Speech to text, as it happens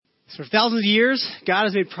For thousands of years, God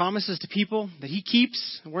has made promises to people that He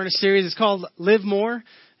keeps. We're in a series. It's called Live More,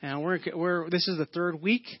 and this is the third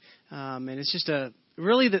week, and it's just the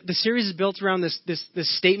series is built around this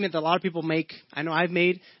statement that a lot of people make. I know I've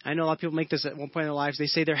made. I know a lot of people make this at one point in their lives. They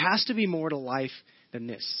say there has to be more to life than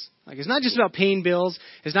this. Like, it's not just about paying bills.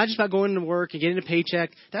 It's not just about going to work and getting a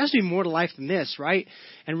paycheck. There has to be more to life than this, right?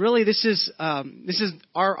 And really, this is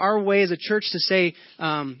our way as a church to say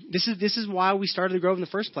this is why we started the Grove in the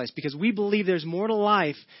first place, because we believe there's more to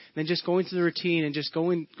life than just going through the routine and just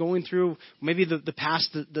going through maybe the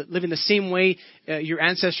past, living the same way your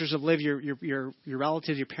ancestors have lived, your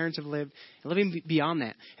relatives, your parents have lived, and living beyond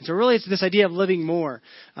that. And so really, it's this idea of living more.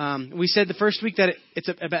 We said the first week that it's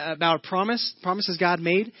about a promises God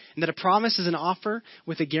made. And that a promise is an offer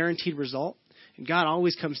with a guaranteed result. And God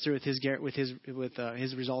always comes through with his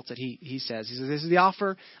results that he says. He says, this is the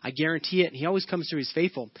offer. I guarantee it. And He always comes through. He's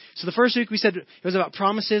faithful. So the first week we said it was about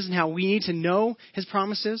promises and how we need to know His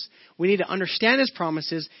promises. We need to understand His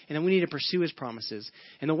promises. And then we need to pursue His promises.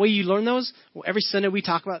 And the way you learn those, every Sunday we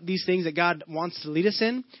talk about these things that God wants to lead us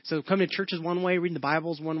in. So coming to church is one way. Reading the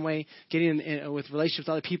Bible is one way. Getting in with relationships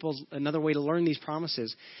with other people is another way to learn these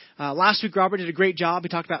promises. Last week, Robert did a great job. He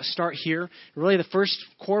talked about start here. Really the first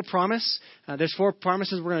core promise. There's 4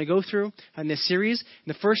 promises we're going to go through in this series.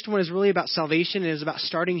 And the first one is really about salvation. It is about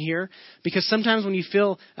starting here. Because sometimes when you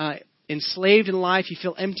feel enslaved in life, you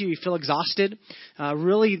feel empty, you feel exhausted,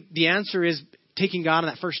 really the answer is taking God on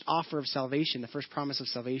that first offer of salvation, the first promise of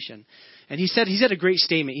salvation. And he said a great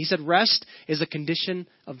statement. He said, rest is a condition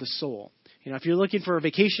of the soul. You know, if you're looking for a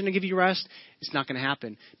vacation to give you rest, it's not going to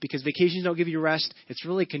happen, because vacations don't give you rest. It's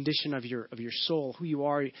really a condition of your soul, who you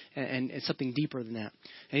are, and it's something deeper than that.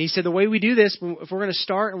 And he said the way we do this, if we're going to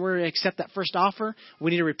start and we're going to accept that first offer, we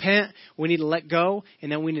need to repent, we need to let go,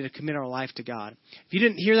 and then we need to commit our life to God. If you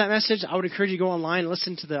didn't hear that message, I would encourage you to go online and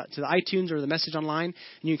listen to the iTunes or the message online,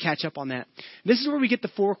 and you can catch up on that. This is where we get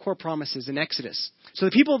the 4 core promises in Exodus. So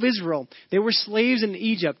the people of Israel, they were slaves in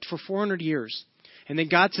Egypt for 400 years. And then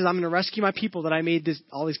God says, I'm going to rescue my people that I made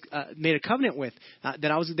a covenant with. They're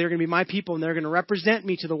going to be my people, and they're going to represent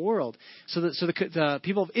me to the world. So the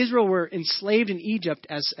people of Israel were enslaved in Egypt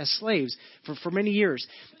as slaves for many years.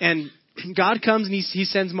 And God comes and he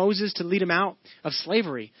sends Moses to lead them out of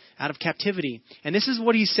slavery, out of captivity. And this is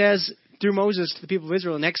what He says through Moses to the people of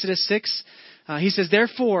Israel in Exodus 6. He says,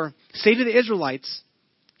 therefore, say to the Israelites,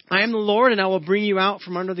 I am the Lord, and I will bring you out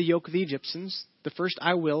from under the yoke of the Egyptians. The first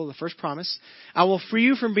promise. I will free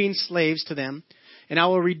you from being slaves to them, and I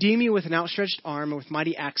will redeem you with an outstretched arm and with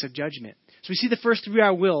mighty acts of judgment. So we see the first 3 I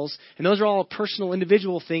wills, and those are all a personal,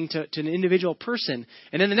 individual thing to an individual person.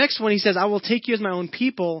 And then the next one, He says, I will take you as my own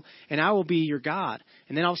people, and I will be your God.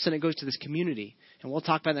 And then all of a sudden it goes to this community. And we'll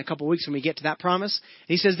talk about it in a couple of weeks when we get to that promise.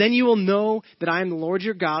 And He says, then you will know that I am the Lord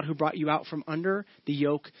your God who brought you out from under the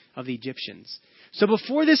yoke of the Egyptians. So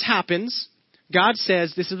before this happens, God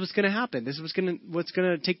says this is what's going to happen. This is what's going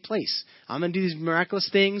to take place. I'm going to do these miraculous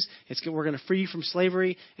things. We're going to free you from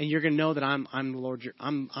slavery, and you're going to know that I'm the Lord.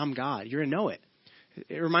 I'm God. You're going to know it.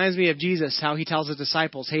 It reminds me of Jesus, how He tells His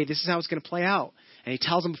disciples, hey, this is how it's going to play out. And He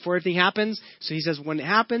tells them before everything happens. So He says, when it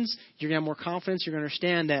happens, you're going to have more confidence. You're going to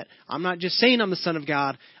understand that I'm not just saying I'm the Son of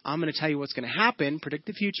God. I'm going to tell you what's going to happen, predict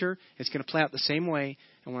the future. It's going to play out the same way.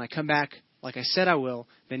 And when I come back, like I said I will,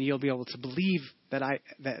 then you'll be able to believe that I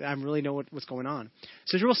really know what's going on.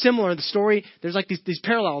 So it's real similar. The story, there's like these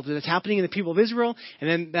parallels that's happening in the people of Israel, and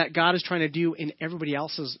then that God is trying to do in everybody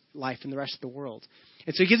else's life in the rest of the world.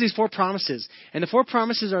 And so He gives these 4 promises. And the 4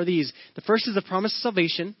 promises are these. The first is the promise of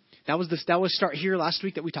salvation. That was start here last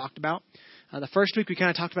week that we talked about. The first week we kind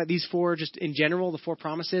of talked about these 4 just in general, the 4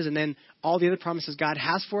 promises, and then all the other promises God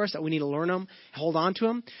has for us that we need to learn them, hold on to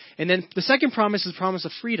them. And then the second promise is the promise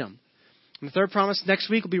of freedom. And the third promise next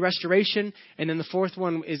week will be restoration. And then the fourth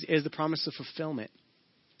one is the promise of fulfillment.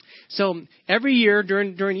 So every year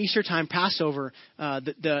during Easter time, Passover,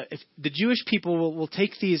 the Jewish people will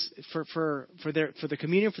take these for the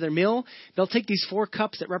communion, for their meal. They'll take these 4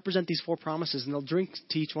 cups that represent these 4 promises, and they'll drink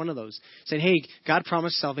to each one of those, saying, "Hey, God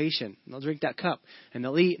promised salvation." And they'll drink that cup, and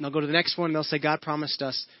they'll eat, and they'll go to the next one, and they'll say, "God promised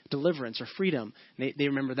us deliverance or freedom." And they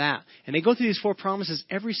remember that, and they go through these 4 promises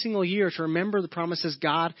every single year to remember the promises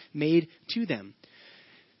God made to them.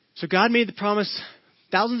 So God made the promise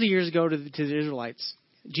thousands of years ago to the Israelites.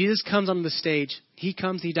 Jesus comes on the stage. He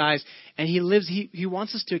comes, He dies, and He lives. He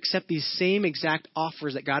wants us to accept these same exact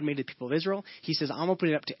offers that God made to the people of Israel. He says, I'm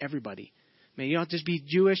opening it up to everybody. I mean, you don't have to just be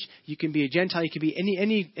Jewish. You can be a Gentile. You can be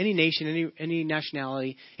any nation, any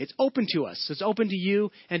nationality. It's open to us. It's open to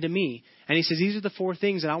you and to me. And He says, these are the 4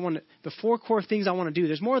 things that I want. The 4 core things I want to do.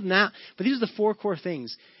 There's more than that, but these are the 4 core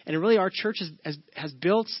things. And really our church has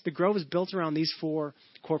built, the Grove is built around these 4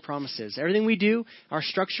 core promises. Everything we do, our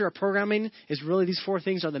structure, our programming is really these 4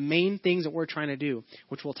 things are the main things that we're trying to do,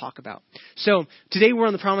 which we'll talk about. So today we're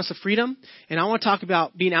on the promise of freedom, and I want to talk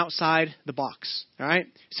about being outside the box. All right.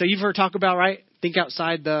 So you've heard talk about, right? Think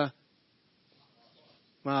outside the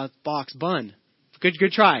box bun.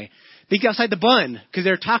 Good try. Think outside the bun because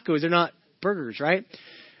they're tacos. They're not burgers, right?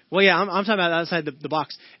 Well, yeah, I'm talking about outside the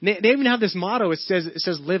box. And they even have this motto. It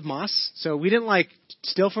says "Live Más." So we didn't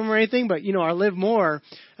steal from them or anything, but our "Live More,"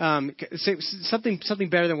 something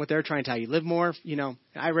better than what they're trying to tell you. Live more.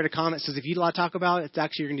 I read a comment that says if you eat a lot of Taco Bell, it's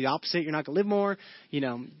actually you're going to do the opposite. You're not going to live more.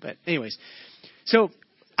 But anyways, so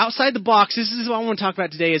outside the box. This is what I want to talk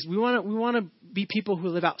about today. Is we want to be people who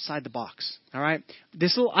live outside the box. All right.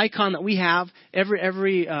 This little icon that we have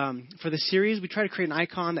every for the series, we try to create an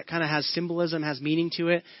icon that kind of has symbolism, has meaning to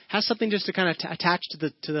it, has something just to kind of attach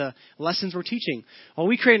to the lessons we're teaching. Well,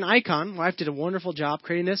 we create an icon. My wife did a wonderful job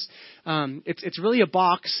creating this. It's really a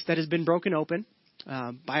box that has been broken open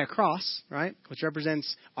by a cross, right, which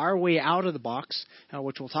represents our way out of the box,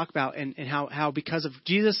 which we'll talk about, and how because of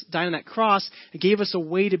Jesus dying on that cross, it gave us a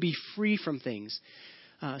way to be free from things.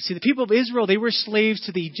 See, the people of Israel, they were slaves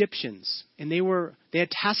to the Egyptians, and they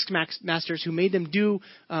had taskmasters who made them do,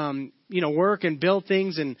 work and build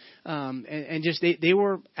things, and just they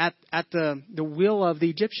were at the will of the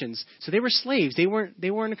Egyptians. So they were slaves. They weren't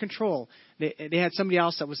in control. They had somebody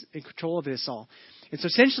else that was in control of this all. And so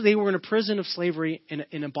essentially, they were in a prison of slavery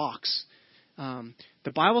in a box.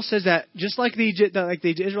 The Bible says that just like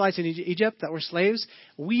the Israelites in Egypt that were slaves,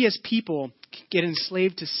 we as people get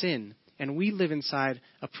enslaved to sin. And we live inside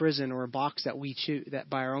a prison or a box that we choose, that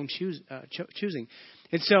by our own choosing.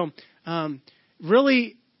 And so,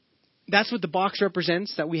 really, that's what the box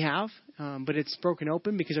represents that we have. But it's broken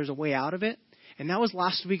open because there's a way out of it. And that was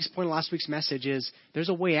last week's point of last week's message is there's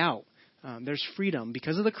a way out. There's freedom.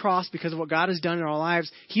 Because of the cross, because of what God has done in our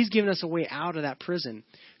lives, He's given us a way out of that prison.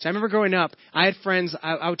 So I remember growing up, I had friends,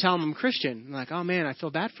 I would tell them I'm Christian. I'm like, oh man, I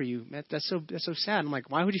feel bad for you. That's so sad. I'm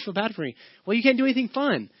like, why would you feel bad for me? Well, you can't do anything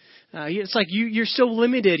fun. It's like you're so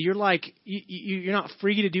limited. You're like you're not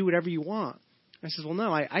free to do whatever you want. I says, well,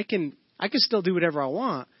 no, I can still do whatever I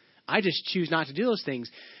want. I just choose not to do those things.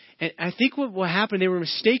 And I think what happened, they were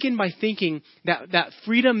mistaken by thinking that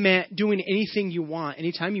freedom meant doing anything you want,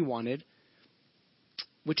 anytime you wanted.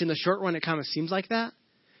 Which in the short run, it kind of seems like that.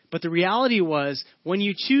 But the reality was, when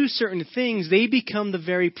you choose certain things, they become the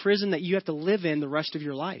very prison that you have to live in the rest of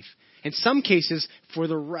your life. In some cases, for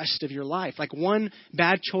the rest of your life. Like one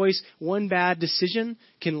bad choice, one bad decision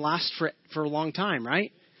can last for a long time,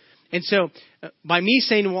 right? And so by me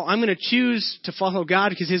saying, well, I'm going to choose to follow God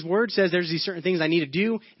because His Word says there's these certain things I need to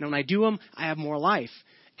do. And when I do them, I have more life.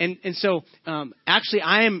 And so actually,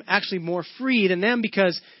 I am actually more free than them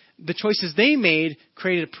because the choices they made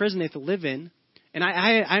created a prison they have to live in. And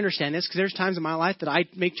I understand this because there's times in my life that I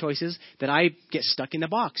make choices that I get stuck in the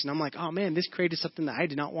box. And I'm like, oh, man, this created something that I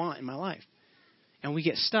did not want in my life. And we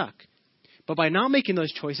get stuck. But by not making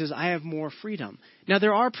those choices, I have more freedom. Now,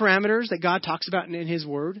 there are parameters that God talks about in His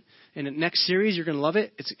Word. In the next series, you're going to love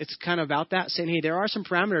it. It's kind of about that, saying, hey, there are some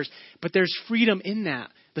parameters, but there's freedom in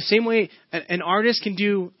that. The same way an artist can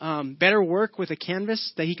do better work with a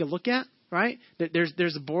canvas that he can look at, right?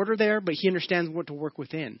 There's a border there, but he understands what to work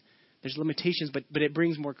within. There's limitations, but it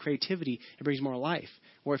brings more creativity. It brings more life.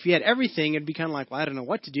 Or if you had everything, it'd be kind of like, well, I don't know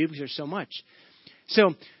what to do because there's so much.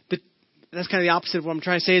 So that's kind of the opposite of what I'm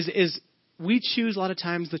trying to say is we choose a lot of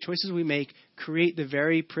times the choices we make create the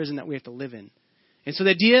very prison that we have to live in. And so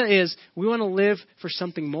the idea is we want to live for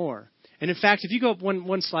something more. And in fact, if you go up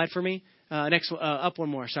one slide for me, up one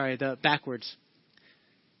more, sorry, the backwards.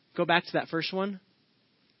 Go back to that first one.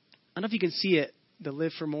 I don't know if you can see it, the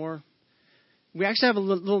live for more. We actually have a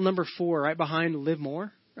little number 4 right behind live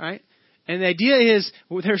more, right? And the idea is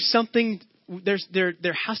there's something, there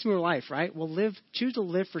has to be more life, right? Well, choose to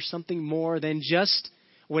live for something more than just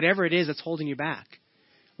whatever it is that's holding you back.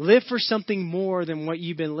 Live for something more than what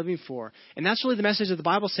you've been living for. And that's really the message of the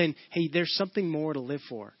Bible saying, hey, there's something more to live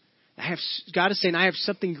for. God is saying, I have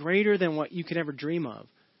something greater than what you could ever dream of.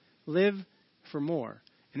 Live for more.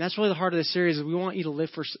 And that's really the heart of this series is we want you to live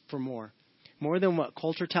for more. More than what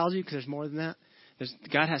culture tells you, because there's more than that.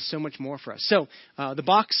 God has so much more for us. So the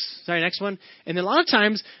box, next one. And then a lot of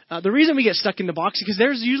times, the reason we get stuck in the box is because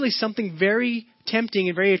there's usually something very tempting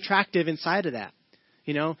and very attractive inside of that.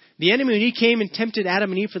 You know, the enemy, when he came and tempted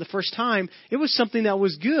Adam and Eve for the first time, it was something that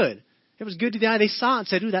was good. It was good to the eye. They saw it and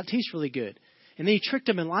said, ooh, that tastes really good. And then he tricked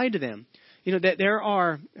them and lied to them. You know, that there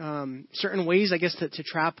are certain ways, I guess, to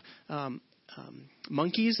trap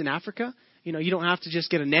monkeys in Africa. You don't have to just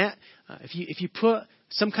get a net. If you put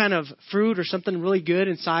some kind of fruit or something really good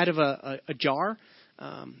inside of a jar,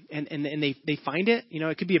 and they find it,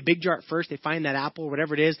 it could be a big jar at first. They find that apple or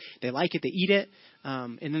whatever it is. They like it. They eat it.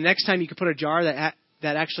 And the next time you can put a jar that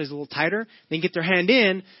actually is a little tighter, they can get their hand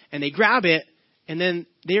in and they grab it. And then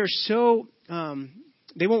they are so,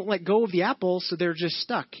 they won't let go of the apple. So they're just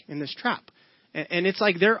stuck in this trap. And it's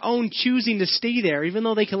like their own choosing to stay there, even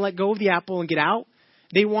though they can let go of the apple and get out.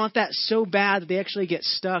 They want that so bad that they actually get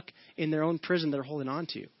stuck in their own prison they're holding on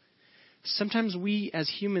to. Sometimes we as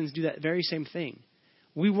humans do that very same thing.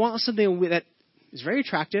 We want something that is very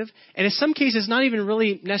attractive, and in some cases, not even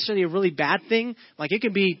really necessarily a really bad thing. Like it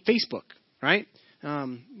could be Facebook, right?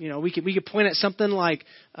 We could point at something like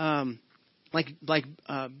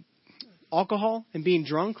alcohol and being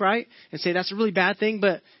drunk, right? And say that's a really bad thing.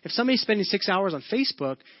 But if somebody's spending 6 hours on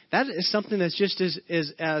Facebook, that is something that's just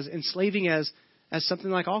as enslaving as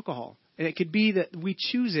something like alcohol. And it could be that we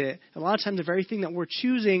choose it. A lot of times, the very thing that we're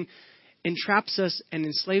choosing entraps us and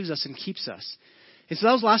enslaves us and keeps us. And so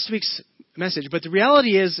that was last week's message. But the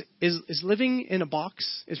reality is living in a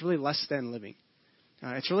box is really less than living.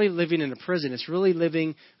 It's really living in a prison. It's really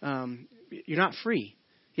living. You're not free.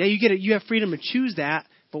 Yeah, you have freedom to choose that.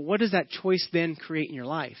 But what does that choice then create in your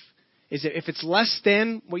life? If it's less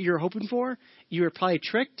than what you're hoping for, you were probably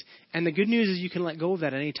tricked. And the good news is you can let go of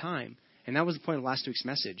that at any time. And that was the point of last week's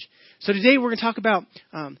message. So today we're going to talk about,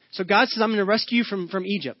 so God says, I'm going to rescue you from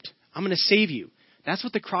Egypt. I'm going to save you. That's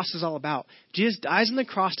what the cross is all about. Jesus dies on the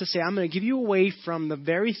cross to say, I'm going to give you away from the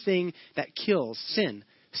very thing that kills, sin.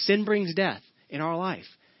 Sin brings death in our life.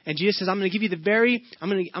 And Jesus says, I'm going to give you I'm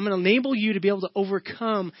going to enable you to be able to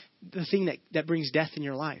overcome the thing that brings death in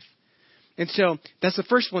your life. And so that's the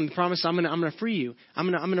first one, the promise, I'm going to free you.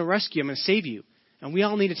 I'm going to rescue you. I'm going to save you. And we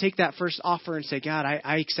all need to take that first offer and say, God,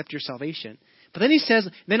 I accept your salvation. But then he says,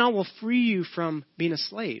 then I will free you from being a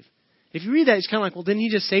slave. If you read that, it's kind of like, well, didn't he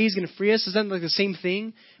just say he's going to free us? Is that like the same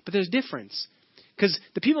thing? But there's a difference. Because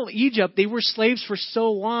the people of Egypt, they were slaves for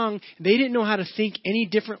so long, they didn't know how to think any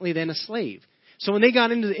differently than a slave. So when they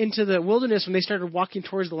got into the wilderness, when they started walking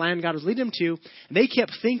towards the land God was leading them to, they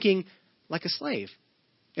kept thinking like a slave.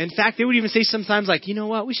 In fact, they would even say sometimes like, you know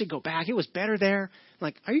what, we should go back. It was better there.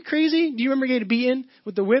 Like, are you crazy? Do you remember getting beaten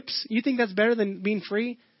with the whips? You think that's better than being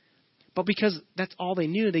free? But because that's all they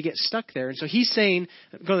knew, they get stuck there. And so he's saying,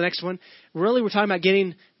 go to the next one, really we're talking about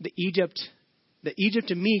getting the Egypt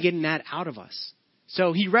and me, getting that out of us.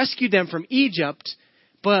 So he rescued them from Egypt,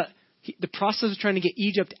 but the process of trying to get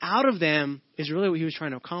Egypt out of them is really what he was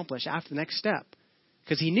trying to accomplish after the next step.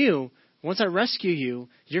 Because he knew, once I rescue you,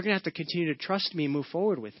 you're going to have to continue to trust me and move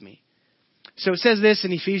forward with me. So it says this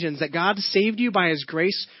in Ephesians, that God saved you by his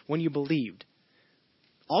grace when you believed.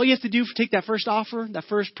 All you have to do to take that first offer, that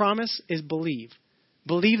first promise, is believe.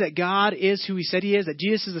 Believe that God is who he said he is, that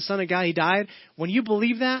Jesus is the Son of God, he died. When you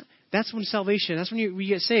believe that, that's when salvation, that's when you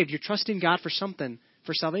get saved. You're trusting God for something,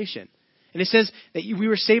 for salvation. And it says that we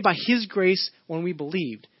were saved by his grace when we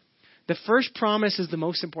believed. The first promise is the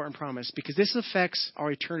most important promise because this affects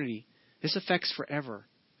our eternity. This affects forever.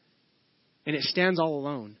 And it stands all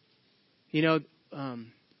alone.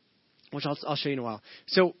 Which I'll show you in a while.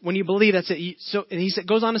 So when you believe, that's it. And he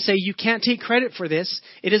goes on to say, you can't take credit for this.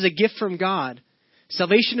 It is a gift from God.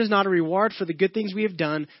 Salvation is not a reward for the good things we have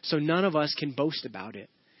done, so none of us can boast about it.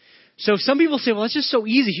 So some people say, well, it's just so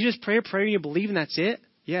easy. You just pray a prayer and you believe and that's it.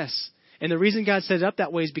 Yes. And the reason God set it up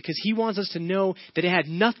that way is because he wants us to know that it had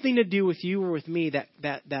nothing to do with you or with me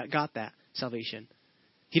that got that salvation.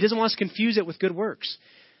 He doesn't want us to confuse it with good works.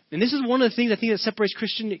 And this is one of the things I think that separates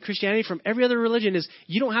Christianity from every other religion is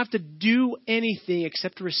you don't have to do anything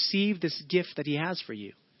except to receive this gift that he has for you.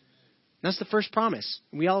 And that's the first promise.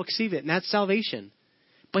 We all receive it, and that's salvation.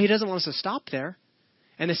 But he doesn't want us to stop there.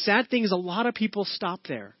 And the sad thing is a lot of people stop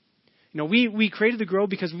there. We created the Grove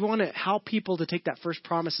because we want to help people to take that first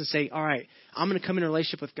promise and say, all right, I'm going to come in a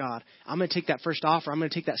relationship with God. I'm going to take that first offer. I'm going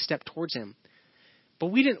to take that step towards him. But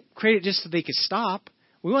we didn't create it just so they could stop.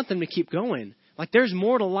 We want them to keep going. Like there's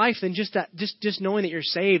more to life than just that. Just knowing that you're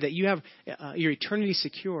saved, that you have your eternity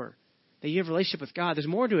secure, that you have a relationship with God. There's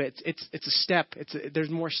more to it. It's a step. There's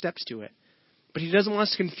more steps to it. But he doesn't want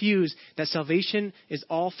us to confuse that salvation is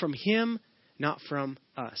all from him, not from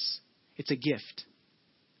us. It's a gift.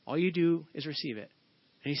 All you do is receive it.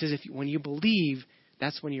 And he says, when you believe,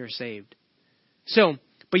 that's when you're saved. So,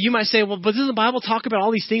 but you might say, well, but doesn't the Bible talk about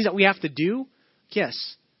all these things that we have to do? Yes.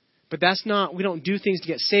 But that's not, we don't do things to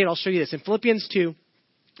get saved. I'll show you this. In Philippians 2,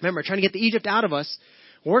 remember, trying to get the Egypt out of us.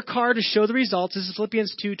 Work hard to show the results. This is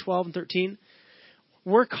Philippians 2, 12 and 13.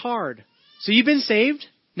 Work hard. So you've been saved.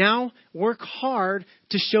 Now work hard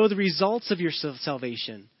to show the results of your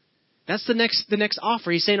salvation. That's the next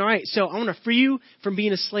offer. He's saying, all right, so I want to free you from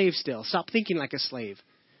being a slave still. Stop thinking like a slave.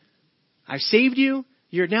 I've saved you.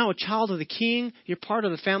 You're now a child of the King. You're part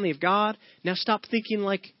of the family of God. Now stop thinking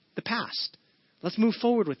like the past. Let's move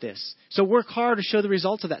forward with this. So work hard to show the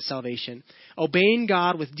results of that salvation, obeying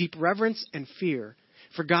God with deep reverence and fear.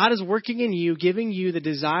 For God is working in you, giving you the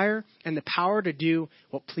desire and the power to do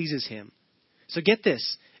what pleases Him. So get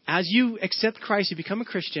this. As you accept Christ, you become a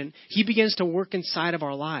Christian, He begins to work inside of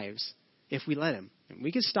our lives if we let Him. And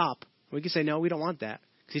we can stop. We can say, no, we don't want that.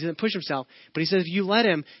 Because He doesn't push Himself. But He says, if you let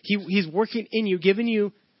Him, He's working in you, giving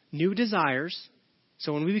you new desires.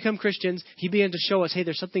 So when we become Christians, He begins to show us, hey,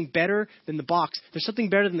 there's something better than the box. There's something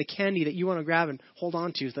better than the candy that you want to grab and hold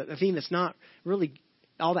on to. The thing that's not really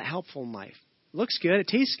all that helpful in life. It looks good. It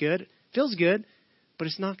tastes good. It feels good. But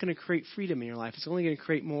it's not going to create freedom in your life. It's only going to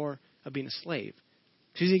create more of being a slave.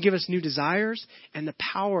 So He's going to give us new desires and the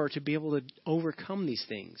power to be able to overcome these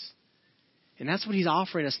things. And that's what He's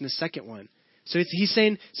offering us in the second one. So He's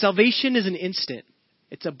saying salvation is an instant.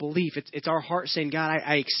 It's a belief. It's our heart saying, God,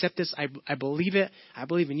 I accept this. I believe it. I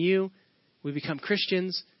believe in you. We become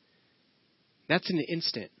Christians. That's an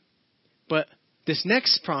instant. But this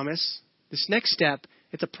next promise, this next step,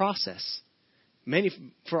 it's a process.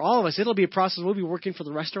 For all of us, it'll be a process we'll be working for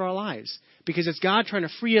the rest of our lives. Because it's God trying to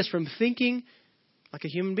free us from thinking like a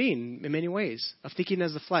human being in many ways, of thinking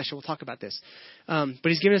as the flesh. And we'll talk about this. But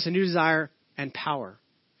He's given us a new desire and power.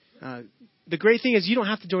 The great thing is you don't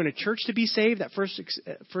have to join a church to be saved, that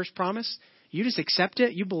first promise. You just accept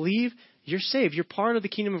it. You believe. You're saved. You're part of the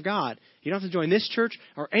kingdom of God. You don't have to join this church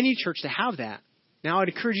or any church to have that. Now, I'd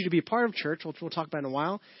encourage you to be a part of church, which we'll talk about in a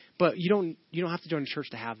while. But you don't have to join a church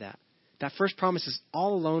to have that. That first promise is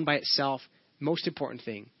all alone by itself. Most important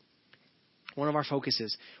thing. One of our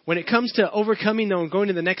focuses. When it comes to overcoming, though, and going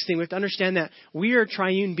to the next thing, we have to understand that we are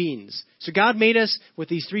triune beings. So God made us with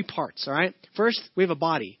these three parts, all right? First, we have a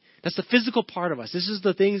body. That's the physical part of us. This is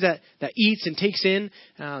the things that eats and takes in.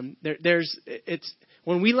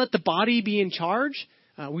 When we let the body be in charge,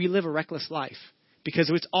 we live a reckless life.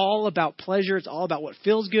 Because it's all about pleasure. It's all about what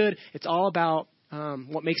feels good. It's all about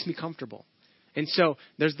what makes me comfortable. And so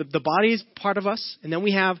there's the body is part of us. And then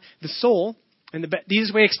we have the soul. And the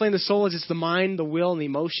easiest way to explain the soul is it's the mind, the will, and the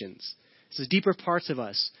emotions. It's the deeper parts of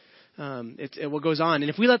us. It's what goes on. And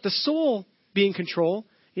if we let the soul be in control,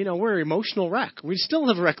 we're an emotional wreck. We still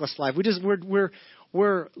live a reckless life.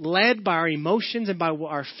 We're led by our emotions and by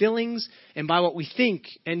our feelings and by what we think.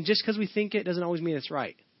 And just because we think it doesn't always mean it's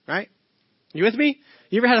right. Right? You with me?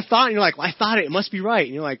 You ever had a thought and you're like, well, I thought it must be right.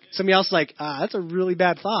 And you're like, somebody else is like, that's a really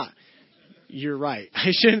bad thought. You're right.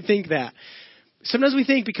 I shouldn't think that. Sometimes we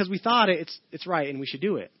think because we thought it's right and we should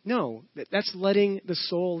do it. No, that's letting the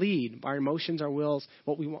soul lead. Our emotions, our wills,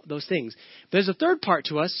 what we want, those things. But there's a third part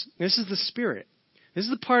to us. This is the spirit. This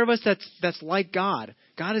is the part of us that's like God.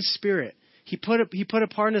 God is spirit. He put a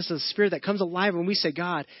part in us, a spirit that comes alive when we say,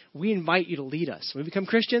 God, we invite you to lead us. When we become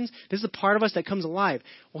Christians, this is the part of us that comes alive.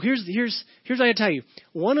 Well, here's what I tell you.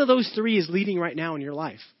 One of those three is leading right now in your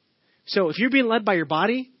life. So if you're being led by your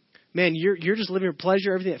body, man, you're just living for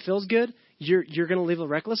pleasure, everything that feels good. You're going to live a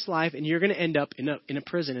reckless life, and you're going to end up in a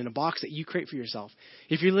prison, in a box that you create for yourself.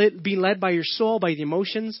 If you're being led by your soul, by the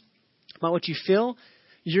emotions, by what you feel,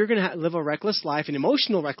 you're going to live a reckless life, an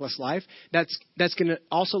emotional reckless life. That's going to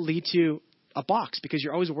also lead to a box because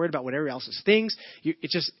you're always worried about what everybody else thinks.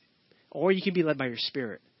 Or you can be led by your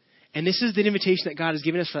spirit. And this is the invitation that God has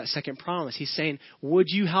given us for that second promise. He's saying, would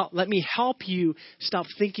you let me help you stop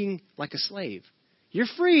thinking like a slave? You're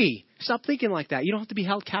free. Stop thinking like that. You don't have to be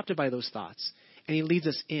held captive by those thoughts. And He leads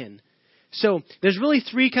us in. So there's really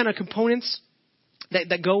three kind of components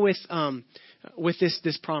that go with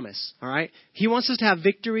this promise. All right. He wants us to have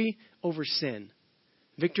victory over sin.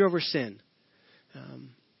 Victory over sin.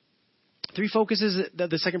 Three focuses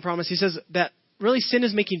the second promise. He says that really sin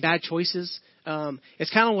is making bad choices.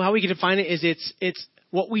 It's kind of how we can define it is it's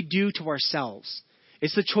what we do to ourselves.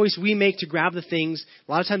 It's the choice we make to grab the things.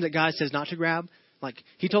 A lot of times that God says not to grab. Like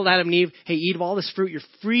He told Adam and Eve, hey, eat of all this fruit. You're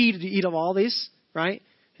free to eat of all this, right?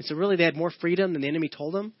 And so really they had more freedom than the enemy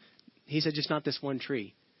told them. He said, just not this one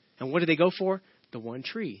tree. And what did they go for? The one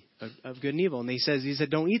tree of good and evil. And he said,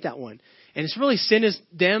 don't eat that one. And it's really sin is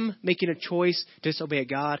them making a choice to disobey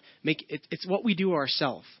God. It's what we do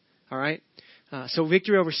ourselves. All right. So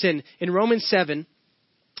victory over sin. In Romans 7,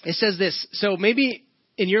 it says this. So maybe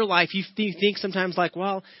in your life, you think sometimes like,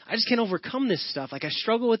 well, I just can't overcome this stuff. Like I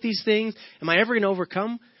struggle with these things. Am I ever going to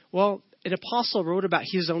overcome? Well, an apostle wrote about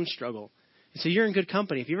his own struggle. And so you're in good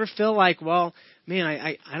company. If you ever feel like, well, man,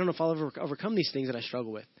 I don't know if I'll ever overcome these things that I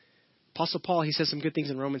struggle with. Apostle Paul, he says some good things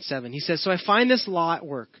in Romans 7. He says, so I find this law at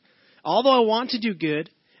work. Although I want to do good,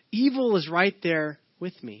 evil is right there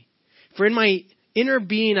with me. For in my inner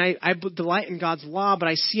being, I delight in God's law, but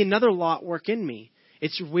I see another law at work in me.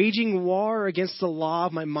 It's waging war against the law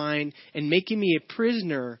of my mind and making me a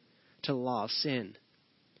prisoner to the law of sin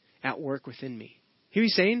at work within me. Hear what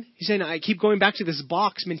he's saying? He's saying, I keep going back to this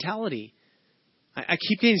box mentality. I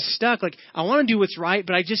keep getting stuck. Like, I want to do what's right,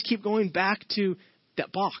 but I just keep going back to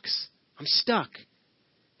that box. I'm stuck.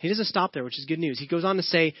 He doesn't stop there, which is good news. He goes on to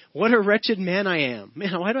say, what a wretched man I am.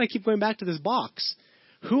 Man, why do I keep going back to this box?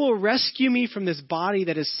 Who will rescue me from this body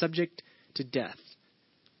that is subject to death?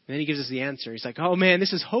 And then he gives us the answer. He's like, oh man,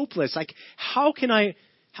 this is hopeless. Like, how can I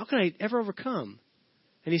ever overcome?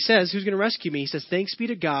 And he says, who's going to rescue me? He says, thanks be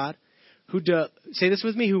to God who, say this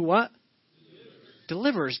with me, who what?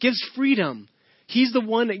 Delivers, gives freedom. He's the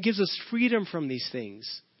one that gives us freedom from these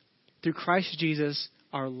things through Christ Jesus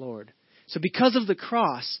our Lord. So because of the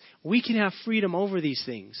cross, we can have freedom over these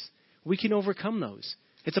things. We can overcome those.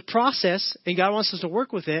 It's a process, and God wants us to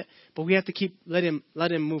work with it, but we have to let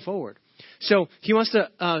him move forward. So He wants to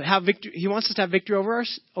have victory. He wants us to have victory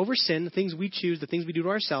over sin, the things we choose, the things we do to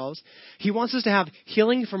ourselves. He wants us to have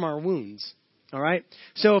healing from our wounds. All right.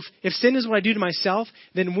 So if sin is what I do to myself,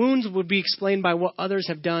 then wounds would be explained by what others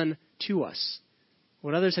have done to us,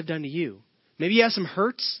 what others have done to you. Maybe you have some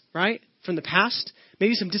hurts, right, from the past.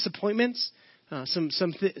 Maybe some disappointments.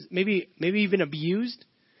 Maybe you've been abused.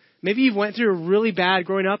 Maybe you went through a really bad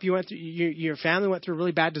growing up. You went through your family went through a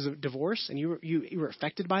really bad divorce, and you were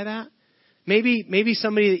affected by that. Maybe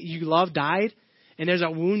somebody that you love died, and there's a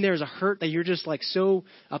wound, there's a hurt that you're just like so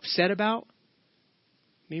upset about.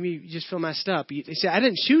 Maybe you just feel messed up. You say, I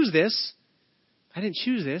didn't choose this. I didn't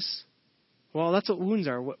choose this. Well, that's what wounds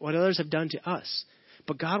are, what others have done to us.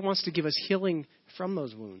 But God wants to give us healing from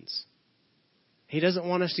those wounds. He doesn't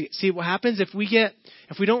want us to see what happens if we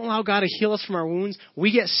don't allow God to heal us from our wounds.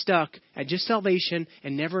 We get stuck at just salvation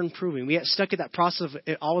and never improving. We get stuck at that process of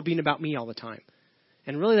it all being about me all the time.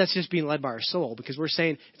 And really that's just being led by our soul, because we're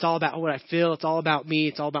saying it's all about what I feel. It's all about me.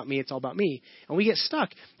 It's all about me. It's all about me. And we get stuck.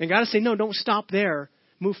 And God is saying, no, don't stop there.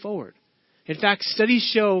 Move forward. In fact, studies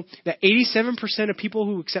show that 87% of people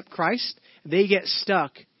who accept Christ, they get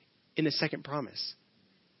stuck in the second promise.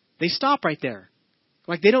 They stop right there.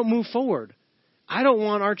 Like, they don't move forward. I don't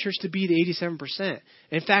want our church to be the 87%.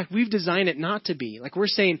 In fact, we've designed it not to be. Like, we're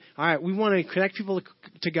saying, all right, we want to connect people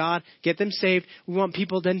to God, get them saved. We want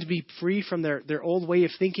people then to be free from their old way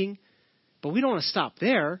of thinking. But we don't want to stop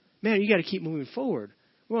there. Man, you got to keep moving forward.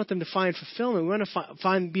 We want them to find fulfillment. We want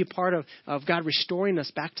to be a part of God restoring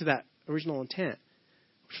us back to that original intent,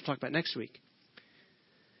 which we'll talk about next week.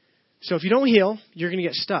 So if you don't heal, you're going to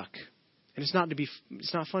get stuck. And it's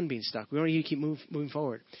not fun being stuck. We want you to keep moving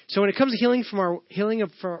forward. So when it comes to healing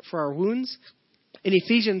for our wounds, in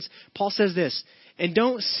Ephesians, Paul says this, and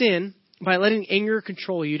don't sin by letting anger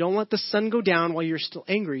control you. Don't let the sun go down while you're still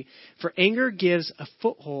angry, for anger gives a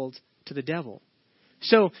foothold to the devil.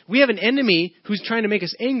 So we have an enemy who's trying to make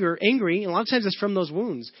us angry, and a lot of times it's from those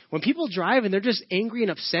wounds. When people drive and they're just angry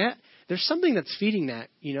and upset, there's something that's feeding that,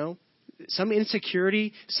 some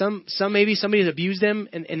insecurity, maybe somebody has abused them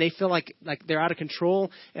and they feel like they're out of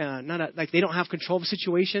control, like they don't have control of the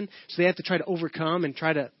situation, so they have to try to overcome and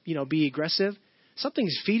try to, be aggressive.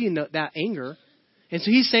 Something's feeding that anger. And so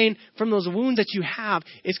he's saying from those wounds that you have,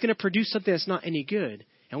 it's going to produce something that's not any good.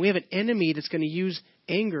 And we have an enemy that's going to use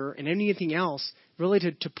anger and anything else really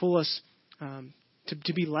to pull us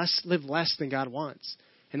to live less than God wants.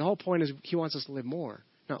 And the whole point is He wants us to live more,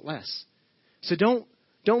 not less. So don't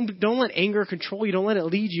let anger control you. Don't let it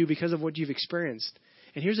lead you because of what you've experienced.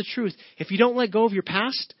 And here's the truth: if you don't let go of your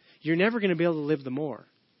past, you're never going to be able to live the more.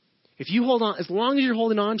 If you hold on, as long as you're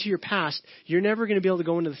holding on to your past, you're never going to be able to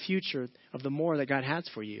go into the future of the more that God has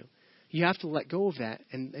for you. You have to let go of that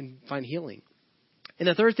and find healing. And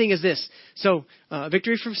the third thing is this. So,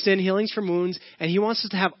 victory from sin, healings from wounds, and He wants us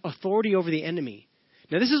to have authority over the enemy.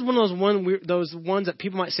 Now, this is one of those ones that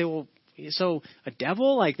people might say, well, so a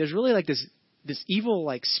devil? Like, there's really like this evil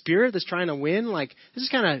like spirit that's trying to win? Like, this is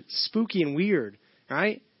kind of spooky and weird,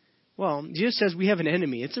 right? Well, Jesus says we have an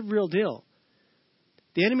enemy. It's a real deal.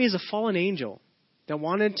 The enemy is a fallen angel that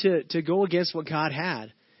wanted to go against what God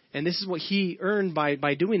had. And this is what he earned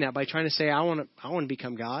by doing that, by trying to say, I want to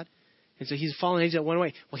become God. And so he's a fallen angel that went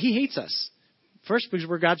away. Well, he hates us. First, because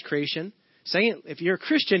we're God's creation. Second, if you're a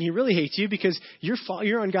Christian, he really hates you because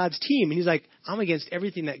you're on God's team. And he's like, I'm against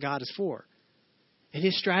everything that God is for. And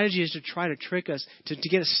his strategy is to try to trick us, to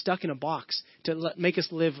get us stuck in a box, to make us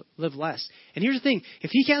live less. And here's the thing.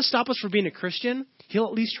 If he can't stop us from being a Christian, he'll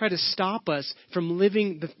at least try to stop us from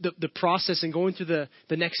living the process and going through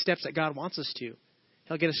the next steps that God wants us to.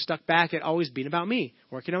 He'll get us stuck back at always being about me,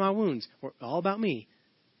 working on my wounds, all about me.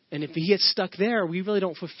 And if he gets stuck there, we really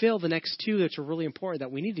don't fulfill the next two that are really important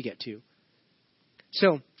that we need to get to.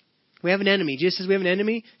 So we have an enemy. Jesus says we have an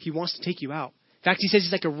enemy. He wants to take you out. In fact, he says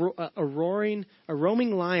he's like a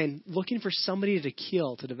roaming lion looking for somebody to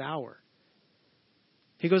kill, to devour.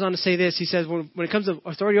 He goes on to say this. He says, when it comes to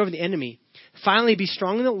authority over the enemy, finally be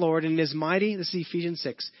strong in the Lord and in his mighty, this is Ephesians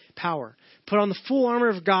 6, power. Put on the full armor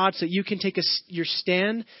of God so that you can take your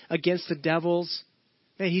stand against the devil's.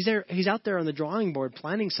 Man, he's there. He's out there on the drawing board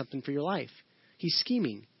planning something for your life. He's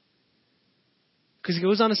scheming. Because he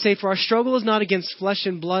goes on to say, for our struggle is not against flesh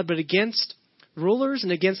and blood, but against rulers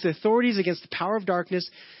and against the authorities, against the power of darkness,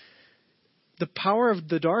 the power of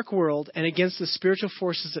the dark world, and against the spiritual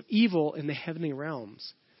forces of evil in the heavenly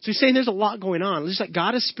realms. So he's saying there's a lot going on. Just like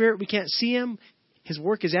God is spirit, we can't see him. His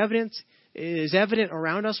work is evident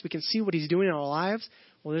around us. We can see what he's doing in our lives.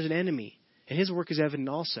 Well, there's an enemy, and his work is evident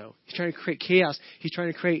also. He's trying to create chaos. He's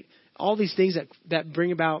trying to create all these things that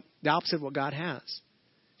bring about the opposite of what God has.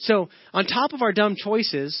 So on top of our dumb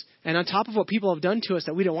choices, and on top of what people have done to us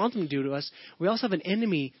that we don't want them to do to us, we also have an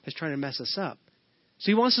enemy that's trying to mess us up. So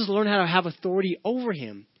he wants us to learn how to have authority over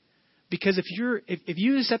him. Because if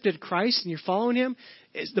you accepted Christ and you're following him,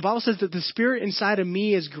 the Bible says that the spirit inside of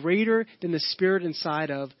me is greater than the spirit inside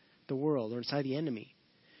of the world or inside the enemy.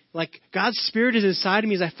 Like God's spirit is inside of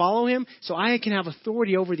me as I follow him, so I can have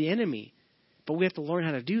authority over the enemy. But we have to learn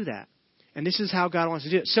how to do that. And this is how God wants to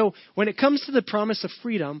do it. So when it comes to the promise of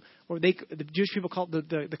freedom, or the Jewish people call it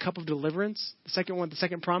the cup of deliverance, the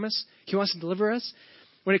second promise, he wants to deliver us.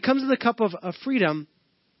 When it comes to the cup of freedom,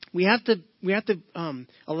 we have to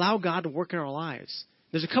allow God to work in our lives.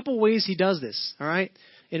 There's a couple ways he does this, all right?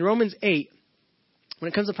 In Romans 8,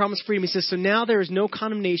 when it comes to promise of freedom, he says, so now there is no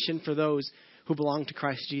condemnation for those who belong to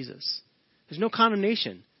Christ Jesus. There's no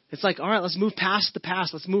condemnation. It's like, all right, let's move past the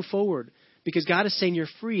past. Let's move forward. Because God is saying you're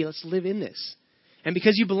free. Let's live in this. And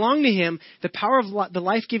because you belong to him, the power of the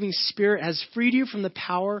life-giving Spirit has freed you from the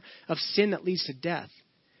power of sin that leads to death.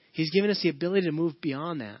 He's given us the ability to move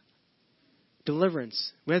beyond that.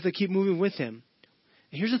 Deliverance. We have to keep moving with him.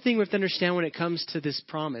 And here's the thing we have to understand when it comes to this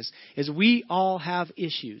promise, is we all have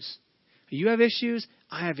issues. You have issues.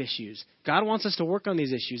 I have issues. God wants us to work on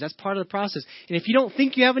these issues. That's part of the process. And if you don't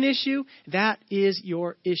think you have an issue, that is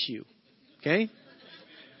your issue. Okay?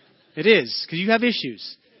 It is, because you have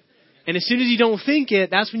issues. And as soon as you don't think it,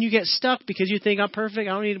 that's when you get stuck because you think, I'm perfect,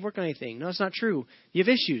 I don't need to work on anything. No, it's not true. You have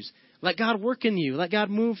issues. Let God work in you. Let God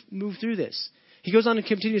move through this. He goes on to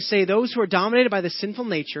continue to say, those who are dominated by the sinful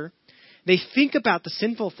nature, they think about the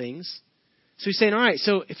sinful things. So he's saying, all right,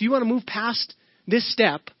 so if you want to move past this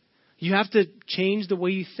step, you have to change the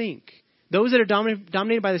way you think. Those that are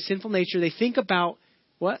dominated by the sinful nature, they think about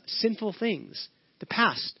what? Sinful things. The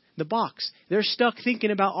past. The box. They're stuck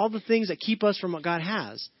thinking about all the things that keep us from what God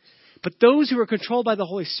has. But those who are controlled by the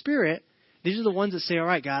Holy Spirit, these are the ones that say, all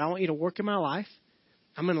right, God, I want you to work in my life.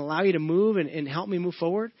 I'm going to allow you to move and help me move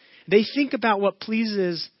forward. They think about what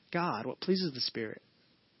pleases God, what pleases the Spirit.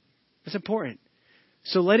 That's important.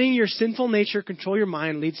 So letting your sinful nature control your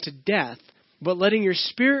mind leads to death, but letting your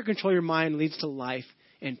spirit control your mind leads to life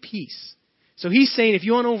and peace. So he's saying if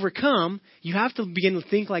you want to overcome, you have to begin to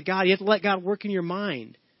think like God. You have to let God work in your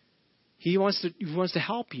mind. He wants to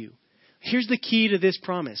help you. Here's the key to this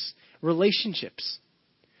promise. Relationships.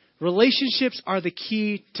 Relationships are the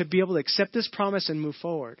key to be able to accept this promise and move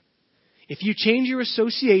forward. If you change your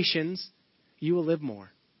associations, you will live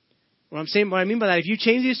more. What I mean by that, if you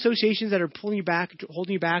change the associations that are pulling you back,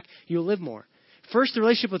 holding you back, you'll live more. First, the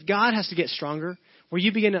relationship with God has to get stronger, where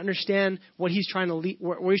you begin to understand what He's trying to lead,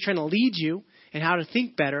 where He's trying to lead you and how to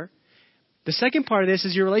think better. The second part of this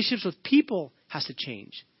is your relationships with people has to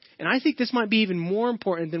change. And I think this might be even more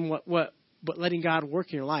important than what letting God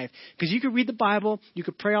work in your life. Because you could read the Bible, you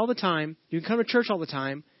could pray all the time, you can come to church all the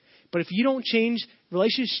time, but if you don't change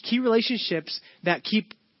key relationships that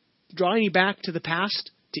keep drawing you back to the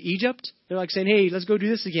past, to Egypt, they're like saying, hey, let's go do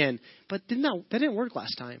this again. But that didn't work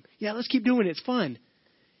last time. Yeah, let's keep doing it. It's fun.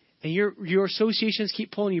 And your associations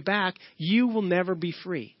keep pulling you back, you will never be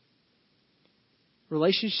free.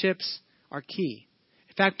 Relationships are key.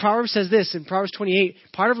 In fact, Proverbs says this in Proverbs 28,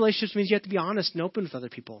 part of relationships means you have to be honest and open with other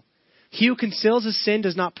people. He who conceals his sin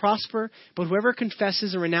does not prosper, but whoever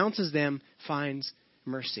confesses and renounces them finds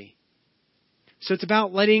mercy. So it's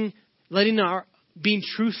about being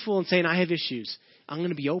truthful and saying, I have issues. I'm going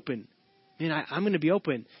to be open. Man, I'm going to be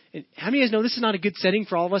open. And how many of you guys know this is not a good setting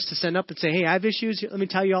for all of us to stand up and say, hey, I have issues. Let me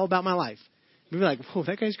tell you all about my life. We'd be like, whoa,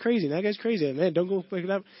 that guy's crazy. That guy's crazy. Man, don't go like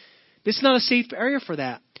that. This is not a safe area for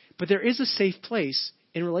that. But there is a safe place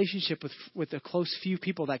in relationship with a close few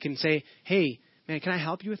people that can say, hey, man, can I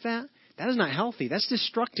help you with that? That is not healthy. That's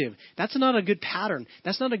destructive. That's not a good pattern.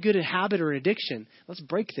 That's not a good habit or an addiction. Let's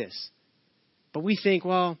break this. But we think,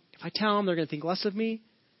 well, if I tell them, they're going to think less of me.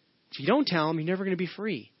 If you don't tell them, you're never going to be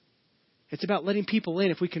free. It's about letting people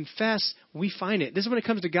in. If we confess, we find it. This is when it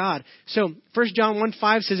comes to God. So 1 John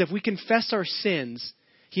 1:5 says, if we confess our sins,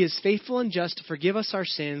 he is faithful and just to forgive us our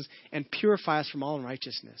sins and purify us from all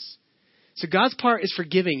unrighteousness. So God's part is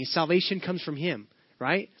forgiving. His salvation comes from him,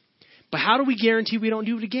 right? But how do we guarantee we don't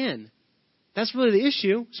do it again? That's really the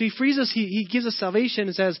issue. So he frees us. He gives us salvation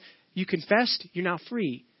and says, you confessed, you're now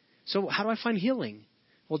free. So how do I find healing?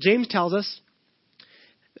 Well, James tells us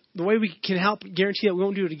the way we can help guarantee that we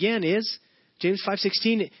won't do it again is James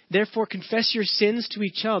 5:16. Therefore, confess your sins to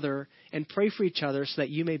each other and pray for each other so that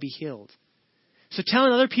you may be healed. So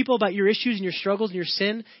telling other people about your issues and your struggles and your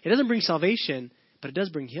sin, it doesn't bring salvation, but it does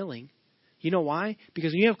bring healing. You know why?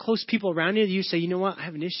 Because when you have close people around you, you say, you know what, I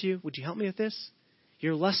have an issue. Would you help me with this?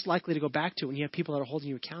 You're less likely to go back to it when you have people that are holding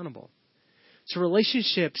you accountable. So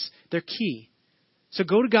relationships, they're key. So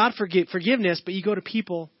go to God for forgiveness, but you go to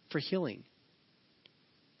people for healing.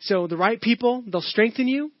 So the right people, they'll strengthen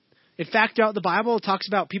you. In fact, throughout the Bible, it talks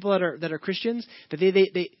about people that are Christians, that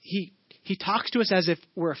he talks to us as if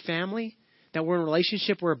we're a family, that we're in a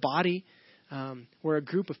relationship, we're a body, we're a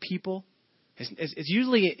group of people. It's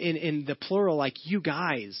usually in the plural, like you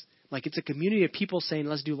guys. Like it's a community of people saying,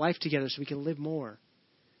 let's do life together so we can live more.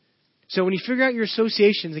 So when you figure out your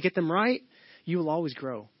associations and get them right, you will always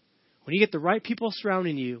grow. When you get the right people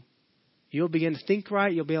surrounding you, you'll begin to think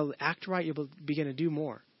right, you'll be able to act right, you'll begin to do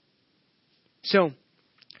more. So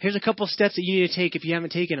here's a couple of steps that you need to take if you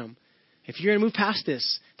haven't taken them. If you're going to move past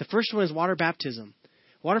this, the first one is water baptism.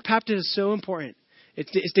 Water baptism is so important.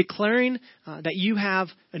 It's declaring that you have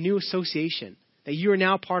a new association, that you are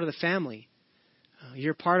now part of the family.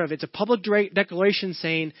 You're part of it's a public declaration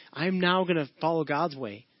saying, I'm now going to follow God's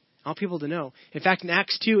way. I want people to know. In fact, in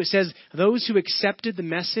Acts 2, it says, those who accepted the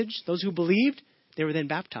message, those who believed, they were then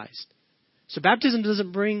baptized. So baptism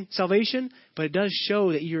doesn't bring salvation, but it does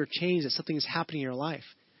show that you're changed, that something is happening in your life.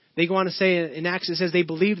 They go on to say in Acts, it says they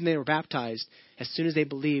believed and they were baptized. As soon as they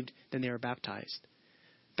believed, then they were baptized.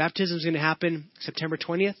 Baptism is going to happen September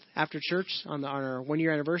 20th after church on our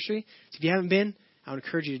 1-year anniversary. So if you haven't been, I would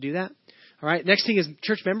encourage you to do that. All right. Next thing is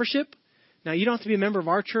church membership. Now, you don't have to be a member of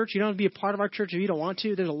our church. You don't have to be a part of our church if you don't want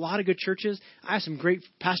to. There's a lot of good churches. I have some great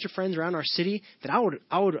pastor friends around our city that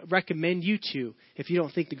I would recommend you to if you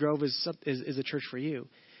don't think the Grove is a church for you.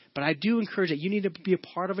 But I do encourage that you need to be a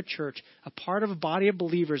part of a church, a part of a body of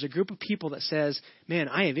believers, a group of people that says, man,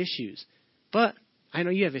 I have issues, but I know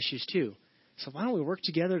you have issues too. So why don't we work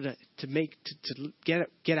together to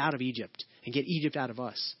get out of Egypt and get Egypt out of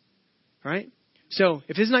us? All right? So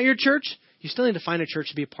if this is not your church, you still need to find a church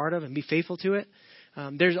to be a part of and be faithful to it.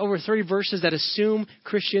 There's over 30 verses that assume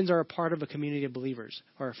Christians are a part of a community of believers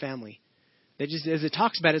or a family. They just, as it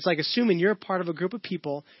talks about, it's like assuming you're a part of a group of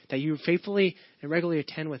people that you faithfully and regularly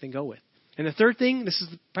attend with and go with. And the third thing, this is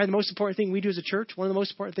probably the most important thing we do as a church. One of the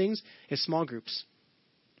most important things is small groups.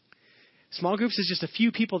 Small groups is just a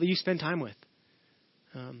few people that you spend time with.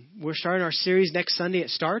 We're starting our series next Sunday. It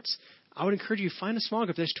starts. I would encourage you to find a small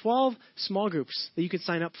group. There's 12 small groups that you can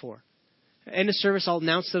sign up for. End of service, I'll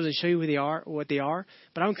announce those and show you what they are.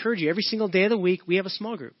 But I'll encourage you, every single day of the week, we have a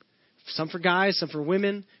small group. Some for guys, some for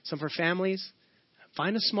women, some for families.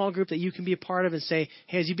 Find a small group that you can be a part of and say,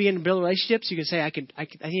 hey, as you begin to build relationships, you can say, I think I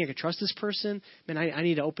can trust this person. Man, I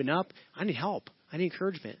need to open up. I need help. I need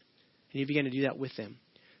encouragement. And you begin to do that with them.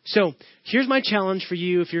 So here's my challenge for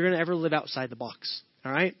you if you're going to ever live outside the box.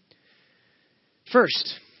 All right?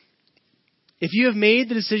 First, if you have made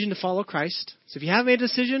the decision to follow Christ, so if you haven't made a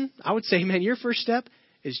decision, I would say, man, your first step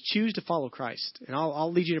is choose to follow Christ. And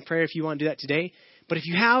I'll lead you in prayer if you want to do that today. But if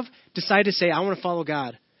you have decided to say, I want to follow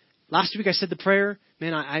God. Last week I said the prayer,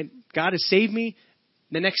 man, God has saved me.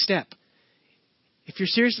 The next step. If you're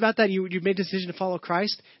serious about that, you've made a decision to follow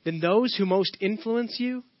Christ, then those who most influence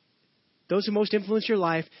you, those who most influence your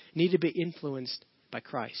life need to be influenced by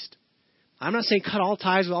Christ. I'm not saying cut all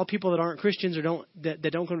ties with all people that aren't Christians or don't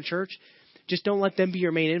go to church. Just don't let them be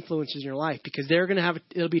your main influences in your life, because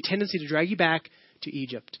it'll be a tendency to drag you back to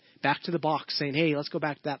Egypt, back to the box, saying, hey, let's go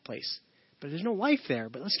back to that place. But there's no life there,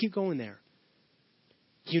 but let's keep going there.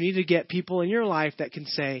 You need to get people in your life that can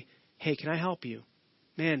say, hey, can I help you?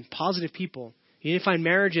 Man, positive people. You need to find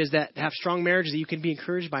marriages that have strong marriages that you can be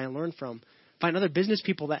encouraged by and learn from. Find other business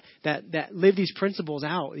people that live these principles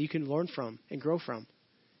out that you can learn from and grow from.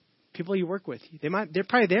 People you work with. They're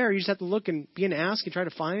probably there. You just have to look and begin to ask and try to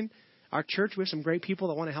find. Our church, we have some great people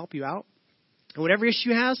that want to help you out. And whatever issue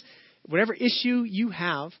you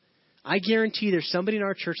have, I guarantee there's somebody in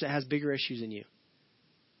our church that has bigger issues than you.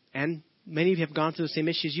 And Many of you have gone through the same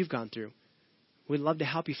issues you've gone through. We'd love to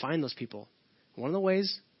help you find those people. One of the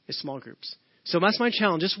ways is small groups. So that's my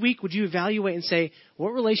challenge. This week, would you evaluate and say, what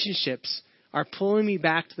relationships are pulling me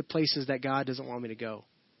back to the places that God doesn't want me to go?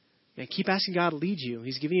 And keep asking God to lead you.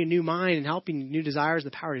 He's giving you a new mind and helping you new desires,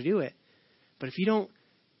 the power to do it. But if you don't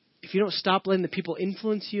stop letting the people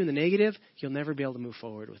influence you in the negative, you'll never be able to move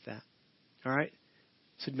forward with that. All right?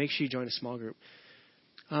 So make sure you join a small group.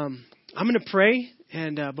 I'm going to pray,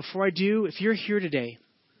 and before I do, if you're here today,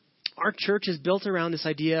 our church is built around this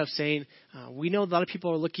idea of saying, we know a lot of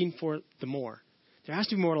people are looking for the more. There has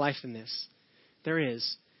to be more to life than this. There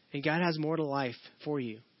is. And God has more to life for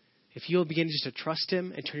you. If you'll begin just to trust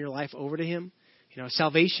Him and turn your life over to Him,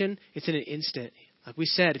 salvation, it's in an instant. Like we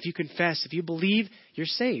said, if you confess, if you believe, you're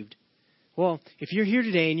saved. Well, if you're here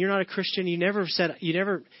today and you're not a Christian, you never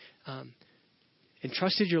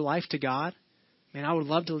entrusted your life to God, man, I would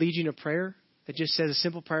love to lead you in a prayer that just says a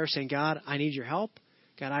simple prayer saying, God, I need your help.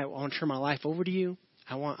 God, I want to turn my life over to you.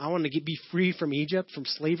 I want to be free from Egypt, from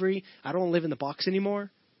slavery. I don't want to live in the box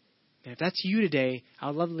anymore. And if that's you today, I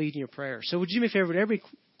would love to lead in your prayer. So would you do me a favor? Would everybody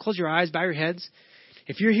close your eyes, bow your heads?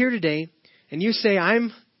 If you're here today and you say,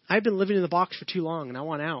 I've been living in the box for too long and I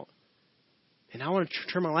want out. And I want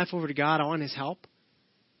to turn my life over to God. I want His help.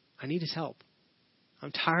 I need His help.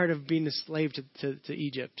 I'm tired of being a slave to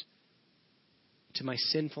Egypt, to my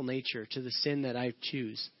sinful nature, to the sin that I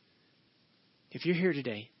choose. If you're here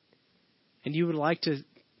today and you would like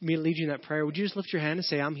me to lead you in that prayer, would you just lift your hand and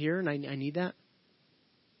say, I'm here and I need that?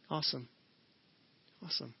 Awesome.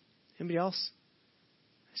 Awesome. Anybody else?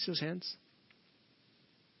 I see those hands.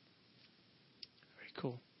 Very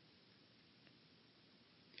cool.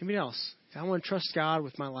 Anybody else? I want to trust God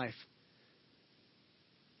with my life.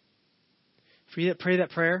 For you that pray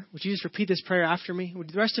that prayer, would you just repeat this prayer after me?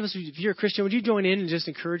 Would the rest of us, if you're a Christian, would you join in and just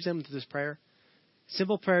encourage them with this prayer?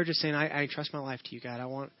 Simple prayer, just saying, I trust my life to you, God. I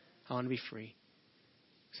want to be free.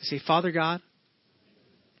 So say, Father God,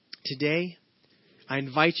 today I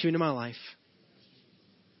invite you into my life.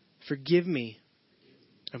 Forgive me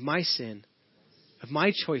of my sin, of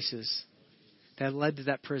my choices that led to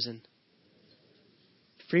that prison.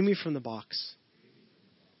 Free me from the box.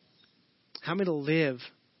 Help me to live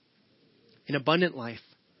an abundant life.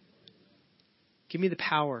 Give me the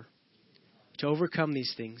power to overcome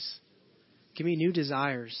these things. Give me new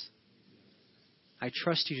desires. I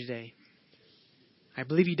trust you today. I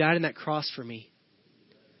believe you died on that cross for me.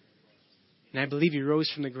 And I believe you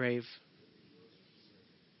rose from the grave.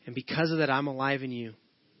 And because of that, I'm alive in you,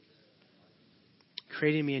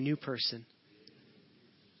 creating me a new person.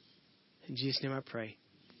 In Jesus' name I pray.